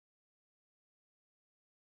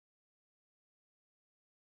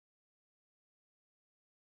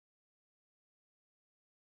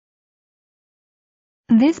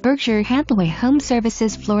This Berkshire Hathaway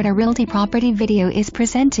HomeServices Florida Realty property video is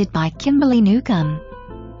presented by Kimberly Newcomb.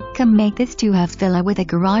 Come make this two-house villa with a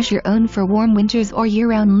garage your own for warm winters or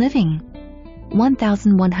year-round living.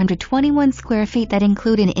 1,121 square feet that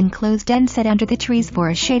include an enclosed den set under the trees for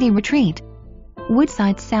a shady retreat.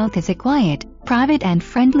 Woodside South is a quiet, private and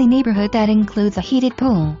friendly neighborhood that includes a heated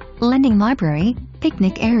pool, lending library,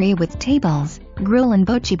 picnic area with tables, grill and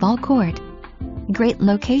bocce ball court. Great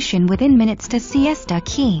location within minutes to Siesta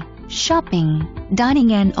Key, shopping,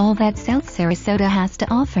 dining and all that South Sarasota has to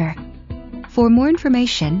offer. For more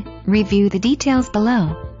information, review the details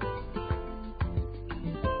below.